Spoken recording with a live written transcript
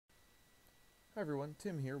Hi everyone,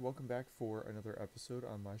 Tim here. Welcome back for another episode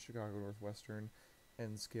on my Chicago Northwestern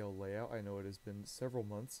N scale layout. I know it has been several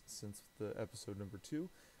months since the episode number 2,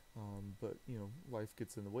 but life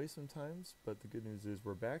gets in the way sometimes. But the good news is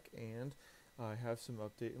we're back, and I have some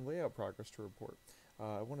update and layout progress to report.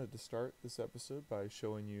 I wanted to start this episode by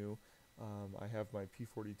showing you I have my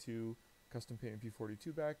P42 custom painted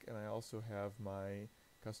P42 back, and I also have my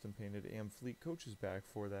custom painted Am Fleet coaches back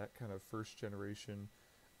for that kind of first generation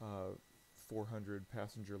 400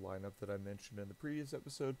 passenger lineup that I mentioned in the previous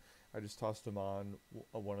episode. I just tossed them on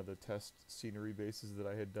one of the test scenery bases that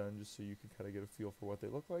I had done just so you could kind of get a feel for what they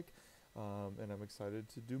look like, and I'm excited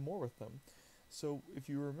to do more with them. So if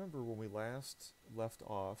you remember when we last left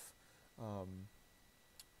off,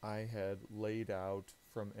 I had laid out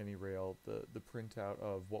from AnyRail the printout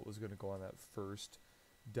of what was going to go on that first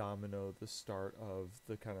domino, the start of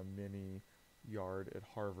the kind of mini yard at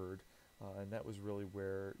Harvard. And that was really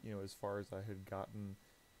where, as far as I had gotten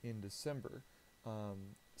in December.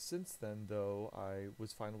 Since then, though, I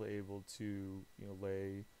was finally able to,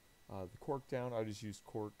 lay the cork down. I just used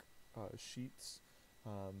cork sheets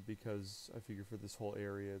because I figure for this whole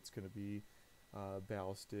area it's going to be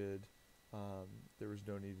ballasted. There was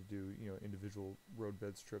no need to do, individual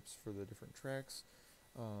roadbed strips for the different tracks.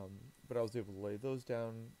 But I was able to lay those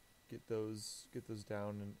down, get those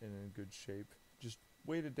down in good shape. Just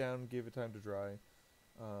weighted down, gave it time to dry,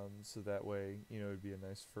 so that way it'd be a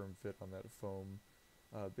nice firm fit on that foam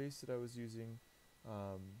base that I was using.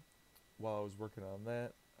 While I was working on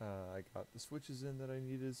that, I got the switches in that I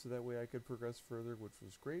needed, so that way I could progress further, which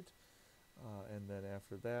was great. And then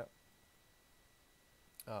after that,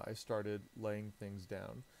 I started laying things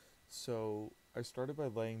down. So I started by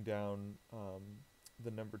laying down the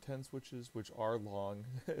number 10 switches, which are long,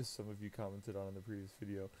 as some of you commented on in the previous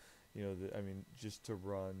video. Just to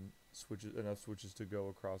run enough switches to go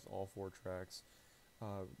across all 4 tracks.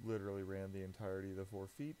 Literally ran the entirety of the 4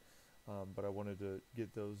 feet, but I wanted to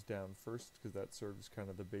get those down first because that served as kind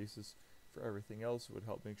of the basis for everything else. It would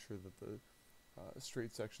help make sure that the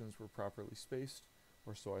straight sections were properly spaced,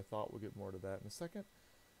 or so I thought. We'll get more to that in a second.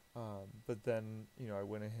 But then, I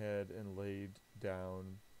went ahead and laid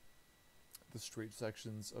down the straight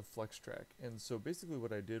sections of flex track. And so basically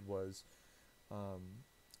what I did was,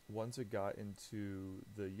 once it got into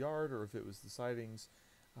the yard, or if it was the sidings,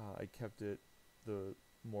 I kept it the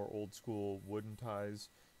more old school wooden ties.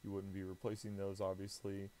 You wouldn't be replacing those,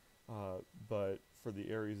 obviously, but for the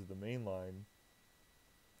areas of the main line,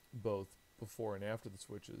 both before and after the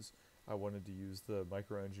switches, I wanted to use the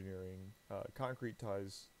microengineering concrete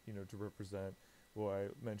ties, to represent what I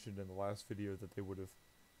mentioned in the last video, that they would have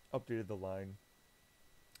updated the line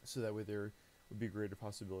so that way there would be a greater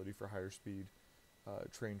possibility for higher speed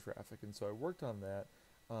train traffic. And so I worked on that.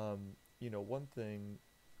 One thing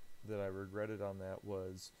that I regretted on that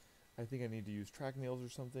was I think I need to use track nails or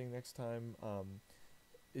something next time.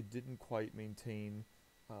 It didn't quite maintain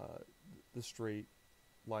the straight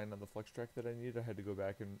line on the flex track that I needed. I had to go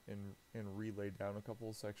back and relay down a couple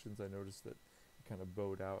of sections. I noticed that it kind of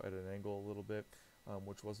bowed out at an angle a little bit,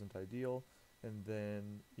 which wasn't ideal. And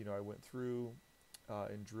then I went through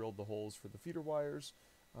and drilled the holes for the feeder wires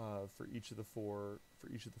for each of the four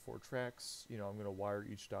tracks. I'm going to wire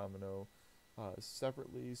each domino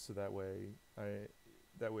separately, so that way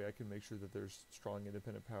I can make sure that there's strong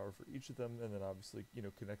independent power for each of them, and then obviously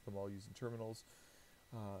connect them all using terminals.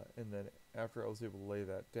 And then after I was able to lay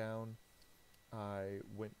that down, I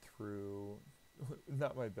went through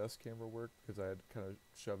not my best camera work because I had to kind of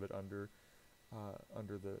shove it under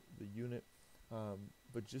the unit,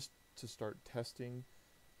 but just to start testing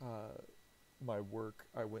my work,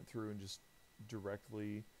 I went through and just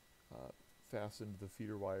directly fastened the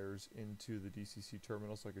feeder wires into the DCC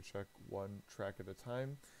terminal so I could check one track at a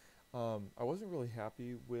time. I wasn't really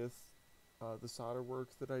happy with the solder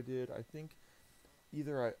work that I did. I think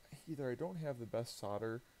either I don't have the best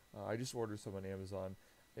solder. I just ordered some on Amazon.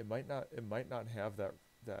 It might not have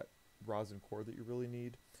that rosin core that you really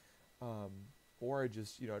need, or I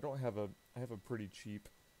just I don't have I have a pretty cheap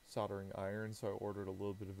soldering iron, so I ordered a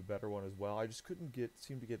little bit of a better one as well. I just couldn't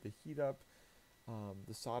seem to get the heat up.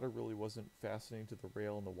 The solder really wasn't fastening to the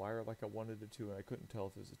rail and the wire like I wanted it to, and I couldn't tell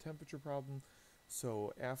if it was a temperature problem.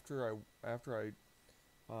 So after I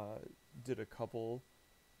did a couple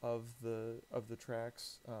of the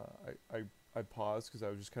tracks, I paused because I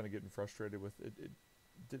was just kind of getting frustrated with it. It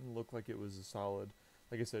didn't look like it was a solid.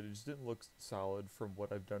 Like I said, it just didn't look solid from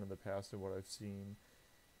what I've done in the past and what I've seen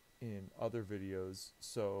in other videos.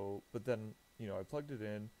 So, but then I plugged it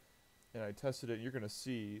in and I tested it. You're going to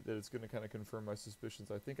see that it's going to kind of confirm my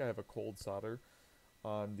suspicions. I think I have a cold solder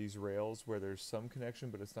on these rails where there's some connection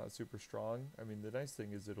but it's not super strong. I mean, the nice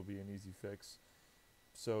thing is it'll be an easy fix.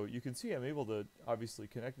 So you can see I'm able to obviously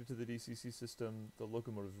connect it to the DCC system, the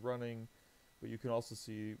locomotive's running, but you can also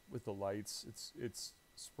see with the lights, it's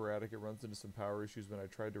sporadic. It runs into some power issues. When I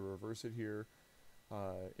tried to reverse it here,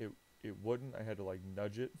 it wouldn't. I had to like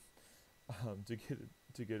nudge it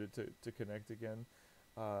to connect again,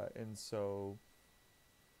 and so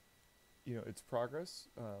it's progress,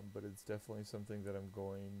 but it's definitely something that I'm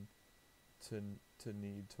going to to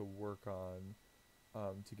need to work on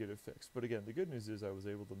to get it fixed. But again, the good news is I was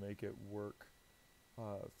able to make it work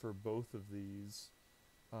for both of these,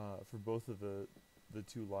 for both of the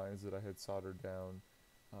two lines that I had soldered down.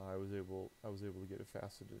 I was able to get it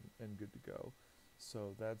fastened and good to go.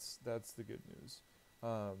 So that's the good news.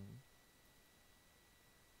 Um,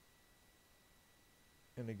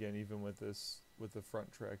 and again, even with the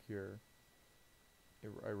front track here,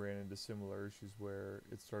 I ran into similar issues where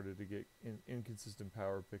it started to get inconsistent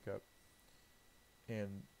power pickup,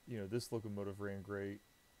 and this locomotive ran great,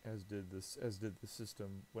 as did the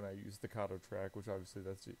system when I used the Kato track, which obviously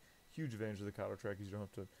that's a huge advantage of the Kato track is you don't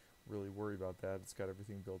have to really worry about that. It's got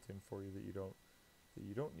everything built in for you that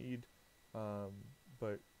you don't need, um,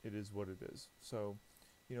 but it is what it is. So,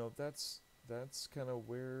 that's kind of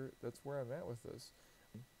where I'm at with this.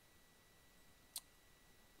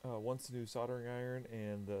 Once the new soldering iron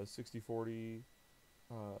and the 6040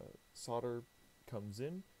 solder comes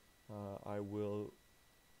in, I will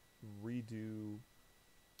redo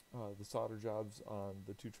the solder jobs on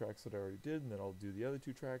the two tracks that I already did, and then I'll do the other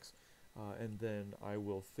two tracks, and then I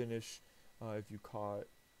will finish. If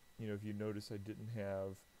you notice, I didn't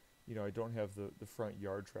have, I don't have the front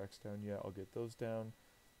yard tracks down yet. I'll get those down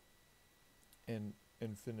and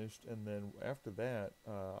finished, and then after that,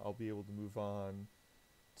 I'll be able to move on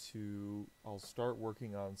I'll start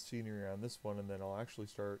working on scenery on this one, and then I'll actually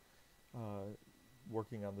start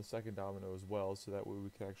working on the second domino as well, so that way we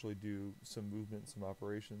can actually do some movement, some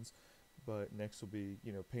operations. But next will be,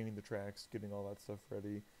 painting the tracks, getting all that stuff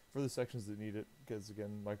ready for the sections that need it, because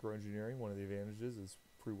again, microengineering, one of the advantages is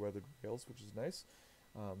pre-weathered rails, which is nice.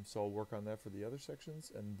 So I'll work on that for the other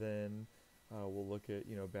sections, and then we'll look at,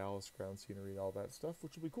 ballast, ground scenery, and all that stuff,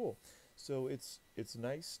 which will be cool. So it's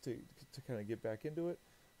nice to kind of get back into it,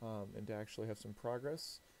 and to actually have some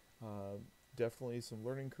progress. Definitely some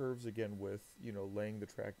learning curves, again, with laying the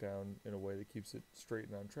track down in a way that keeps it straight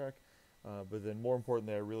and on track. But then more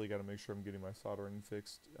importantly, I really got to make sure I'm getting my soldering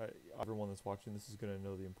fixed. Everyone that's watching this is going to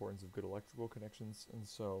know the importance of good electrical connections, and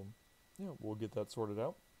so we'll get that sorted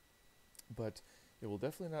out. But it will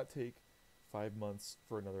definitely not take 5 months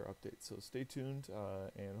for another update. So stay tuned,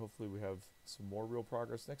 and hopefully we have some more real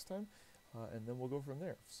progress next time, and then we'll go from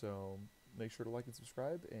there. So make sure to like and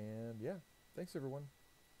subscribe, and yeah, thanks everyone.